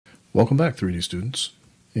Welcome back, 3D students.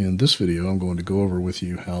 In this video, I'm going to go over with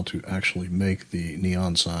you how to actually make the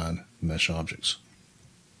neon sign mesh objects.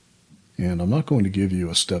 And I'm not going to give you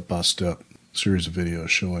a step-by-step series of videos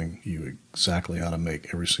showing you exactly how to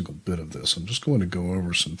make every single bit of this. I'm just going to go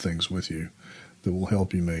over some things with you that will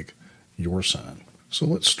help you make your sign. So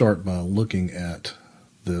let's start by looking at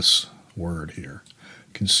this word here.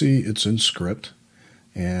 You can see it's in script,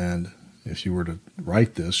 and if you were to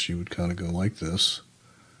write this, you would kind of go like this.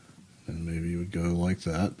 And maybe you would go like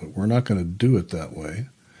that, but we're not going to do it that way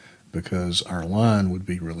because our line would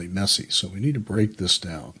be really messy. So we need to break this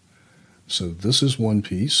down. So this is one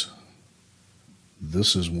piece.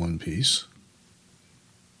 This is one piece.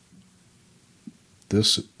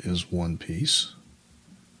 This is one piece.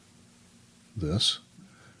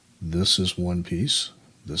 This is one piece.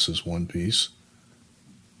 This is one piece.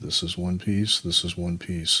 This is one piece. This is one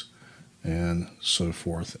piece, and so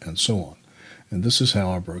forth and so on. And this is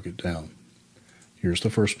how I broke it down. Here's the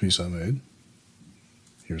first piece I made.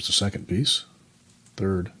 Here's the second piece.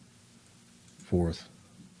 Third, fourth.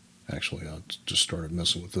 Actually, I just started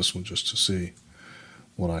messing with this one just to see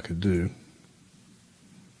what I could do.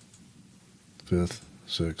 Fifth,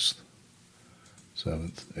 sixth,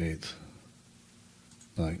 seventh, eighth,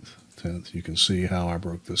 ninth, 10th. You can see how I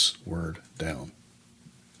broke this word down.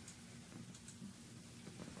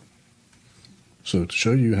 So to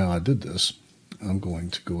show you how I did this, I'm going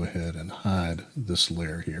to go ahead and hide this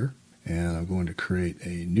layer here, and I'm going to create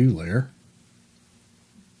a new layer.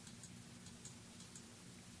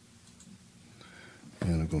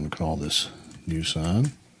 And I'm going to call this new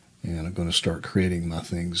sign, and I'm going to start creating my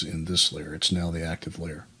things in this layer. It's now the active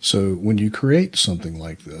layer. So when you create something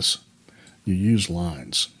like this, you use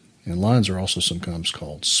lines, and lines are also sometimes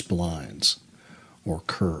called splines, or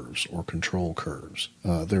curves, or control curves.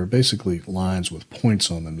 They're basically lines with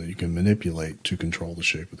points on them that you can manipulate to control the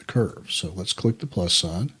shape of the curve. So let's click the plus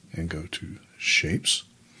sign and go to Shapes,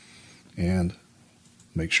 and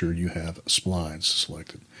make sure you have splines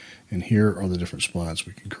selected. And here are the different splines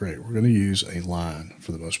we can create. We're going to use a line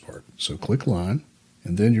for the most part. So click line,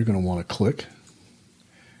 and then you're going to want to click,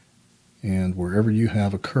 and wherever you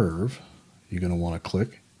have a curve, you're going to want to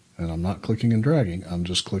click, and I'm not clicking and dragging, I'm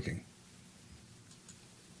just clicking.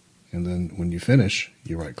 And then when you finish,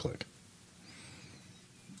 you right click.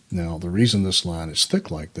 Now the reason this line is thick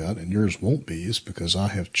like that and yours won't be is because I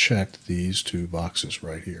have checked these two boxes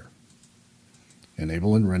right here.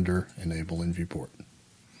 Enable in render, enable in viewport.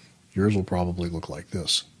 Yours will probably look like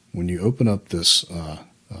this. When you open up this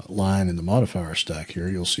line in the modifier stack here,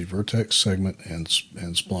 you'll see vertex, segment, and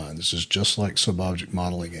spline. This is just like subobject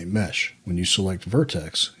modeling a mesh. When you select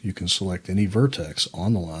vertex, you can select any vertex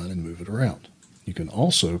on the line and move it around. You can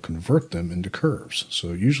also convert them into curves.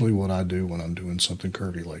 So usually what I do when I'm doing something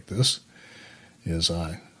curvy like this is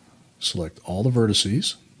I select all the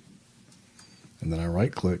vertices, and then I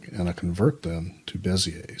right click and I convert them to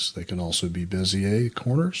Beziers. They can also be Bezier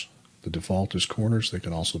corners. The default is corners. They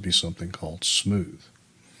can also be something called smooth.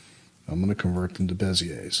 I'm going to convert them to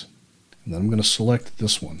Beziers. And then I'm going to select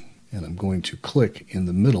this one, and I'm going to click in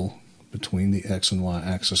the middle between the X and Y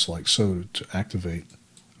axis like so to activate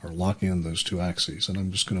or lock in those two axes. And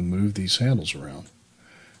I'm just going to move these handles around.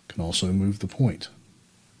 Can also move the point.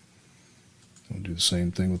 I'll do the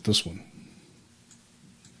same thing with this one.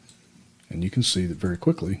 And you can see that very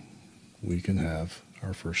quickly we can have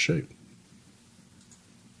our first shape.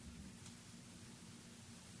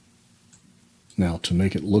 Now to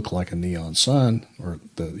make it look like a neon sign, or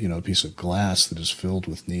a piece of glass that is filled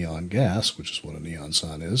with neon gas, which is what a neon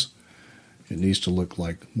sign is, it needs to look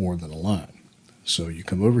like more than a line. So you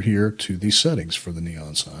come over here to the settings for the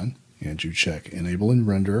neon sign, and you check enable in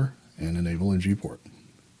render and enable in viewport.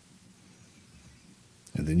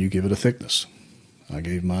 And then you give it a thickness. I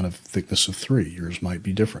gave mine a thickness of 3. Yours might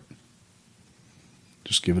be different.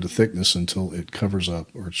 Just give it a thickness until it covers up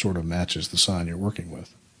or it sort of matches the sign you're working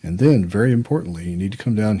with. And then, very importantly, you need to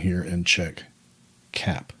come down here and check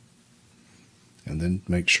cap. And then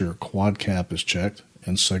make sure quad cap is checked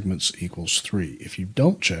and segments equals 3. If you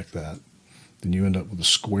don't check that, then you end up with a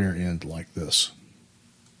square end like this.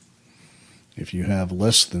 If you have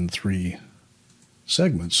less than 3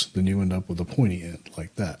 segments, then you end up with a pointy end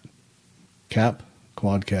like that. Cap,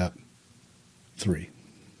 quad cap, 3.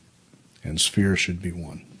 And sphere should be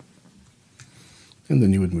 1. And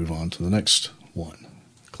then you would move on to the next one.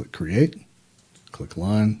 Click create, click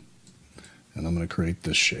line, and I'm going to create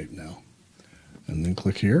this shape now. And then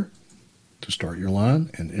click here to start your line,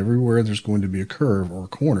 and everywhere there's going to be a curve or a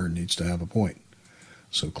corner needs to have a point.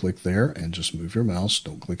 So click there and just move your mouse,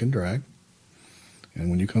 don't click and drag. And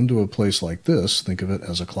when you come to a place like this, think of it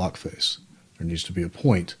as a clock face. There needs to be a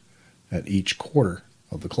point at each quarter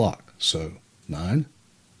of the clock. So 9,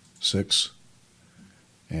 6,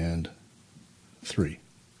 and 3.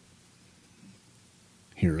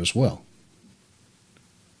 Here as well.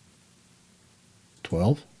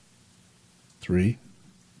 12, 3,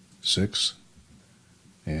 6,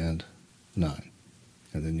 and 9.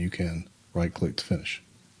 And then you can right-click to finish.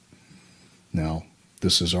 Now,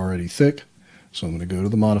 this is already thick, so I'm going to go to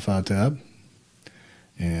the Modify tab,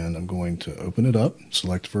 and I'm going to open it up,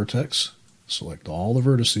 select Vertex, select all the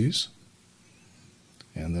vertices,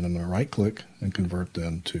 and then I'm going to right-click and convert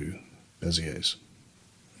them to Beziers.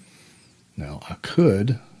 Now, I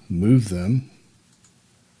could move them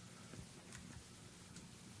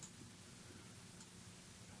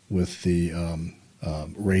with the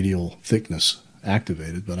radial thickness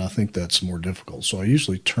activated, but I think that's more difficult. So I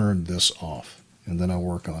usually turn this off, and then I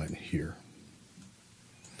work on it here.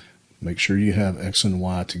 Make sure you have X and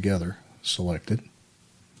Y together selected.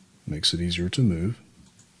 Makes it easier to move.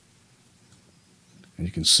 And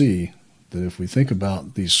you can see that if we think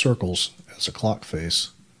about these circles as a clock face,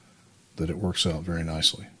 that it works out very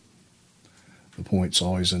nicely. The points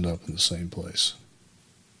always end up in the same place.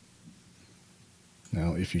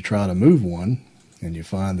 Now, if you try to move one and you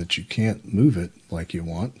find that you can't move it like you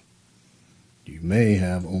want, you may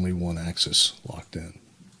have only one axis locked in.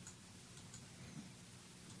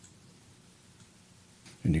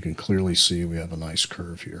 And you can clearly see we have a nice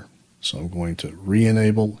curve here. So I'm going to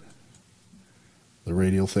re-enable the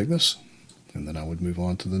radial thickness, and then I would move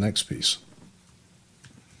on to the next piece.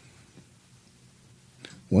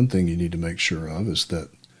 One thing you need to make sure of is that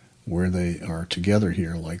where they are together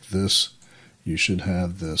here like this, you should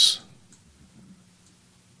have this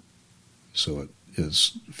so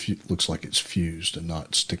it looks like it's fused and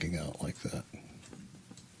not sticking out like that.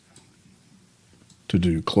 To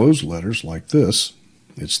do closed letters like this,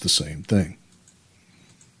 it's the same thing.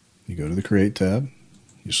 You go to the Create tab,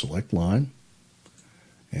 you select Line,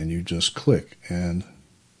 and you just click and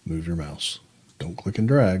move your mouse. Don't click and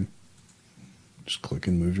drag, just click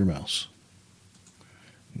and move your mouse.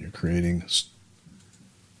 And you're creating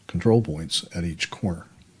control points at each corner.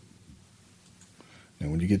 Now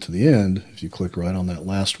when you get to the end, if you click right on that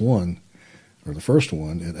last one, or the first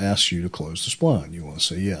one, it asks you to close the spline. You want to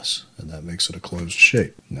say yes, and that makes it a closed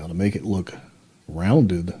shape. Now to make it look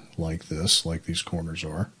rounded like this, like these corners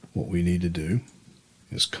are, what we need to do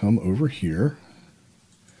is come over here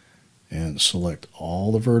and select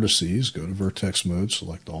all the vertices, go to vertex mode,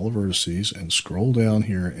 select all the vertices, and scroll down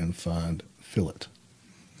here and find fillet.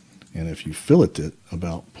 And if you fillet it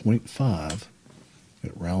about 0.5,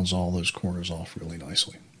 it rounds all those corners off really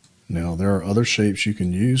nicely. Now there are other shapes you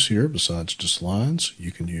can use here besides just lines.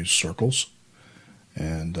 You can use circles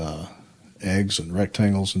and eggs and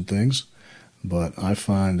rectangles and things, but I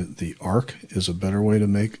find the arc is a better way to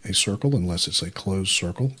make a circle unless it's a closed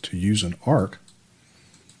circle. To use an arc,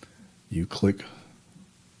 you click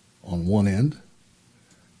on one end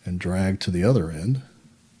and drag to the other end,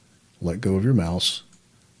 let go of your mouse,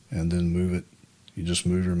 and then move it. You just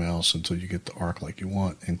move your mouse until you get the arc like you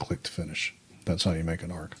want and click to finish. That's how you make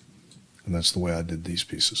an arc. And that's the way I did these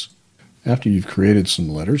pieces. After you've created some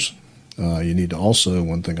letters, you need to also,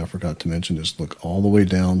 one thing I forgot to mention is look all the way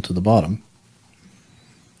down to the bottom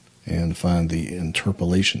and find the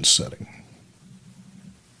interpolation setting.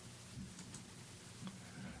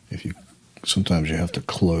 Sometimes you have to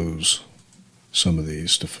close some of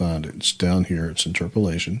these to find it. It's down here, it's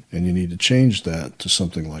interpolation, and you need to change that to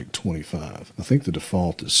something like 25. I think the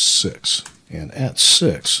default is 6. And at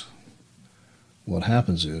 6, what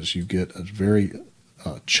happens is you get a very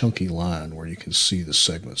chunky line where you can see the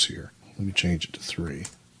segments here. Let me change it to 3,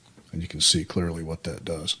 and you can see clearly what that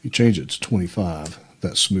does. If you change it to 25,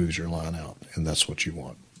 that smooths your line out, and that's what you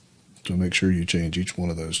want. So make sure you change each one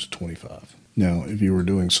of those to 25. Now, if you were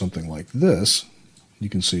doing something like this, you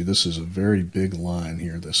can see this is a very big line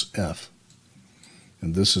here, this F,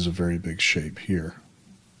 and this is a very big shape here.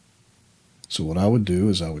 So what I would do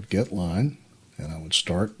is I would get line, and I would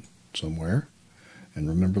start somewhere, and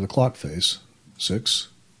remember the clock face, 6,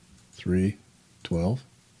 3, 12,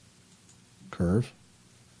 curve,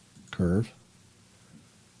 curve,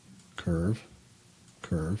 curve,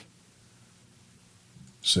 curve,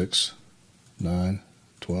 6, 9,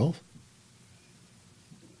 12,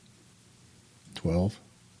 12,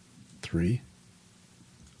 3,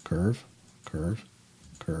 curve, curve,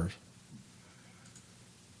 curve.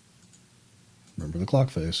 Remember the clock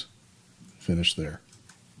face. Finish there.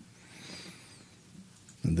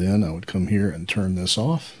 And then I would come here and turn this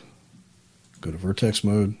off, go to vertex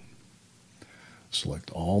mode, select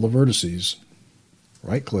all the vertices,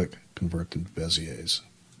 right click, convert them to Beziers,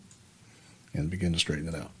 and begin to straighten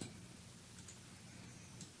it out.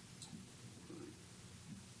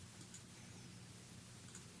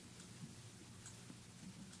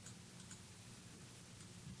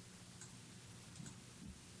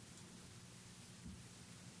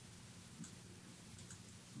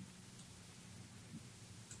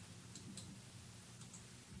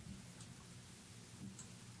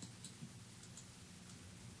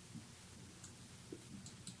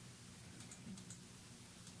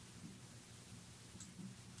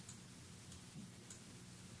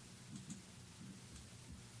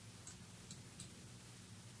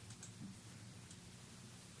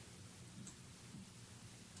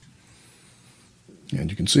 And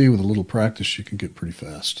you can see with a little practice you can get pretty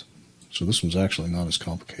fast. So this one's actually not as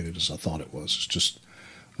complicated as I thought it was. It's just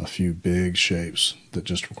a few big shapes that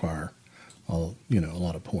just require a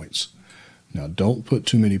lot of points. Now don't put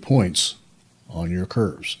too many points on your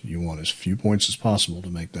curves. You want as few points as possible to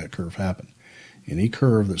make that curve happen. Any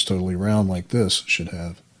curve that's totally round like this should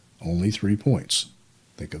have only 3 points.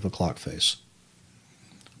 Think of a clock face.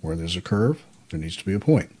 Where there's a curve, there needs to be a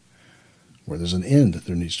point. Where there's an end,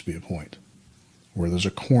 there needs to be a point. Where there's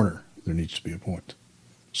a corner, there needs to be a point.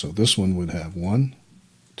 So this one would have 1,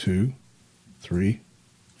 2, 3,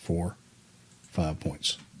 4, 5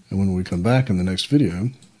 points. And when we come back in the next video,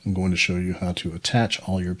 I'm going to show you how to attach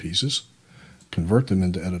all your pieces, convert them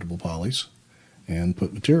into editable polys, and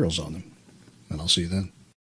put materials on them. And I'll see you then.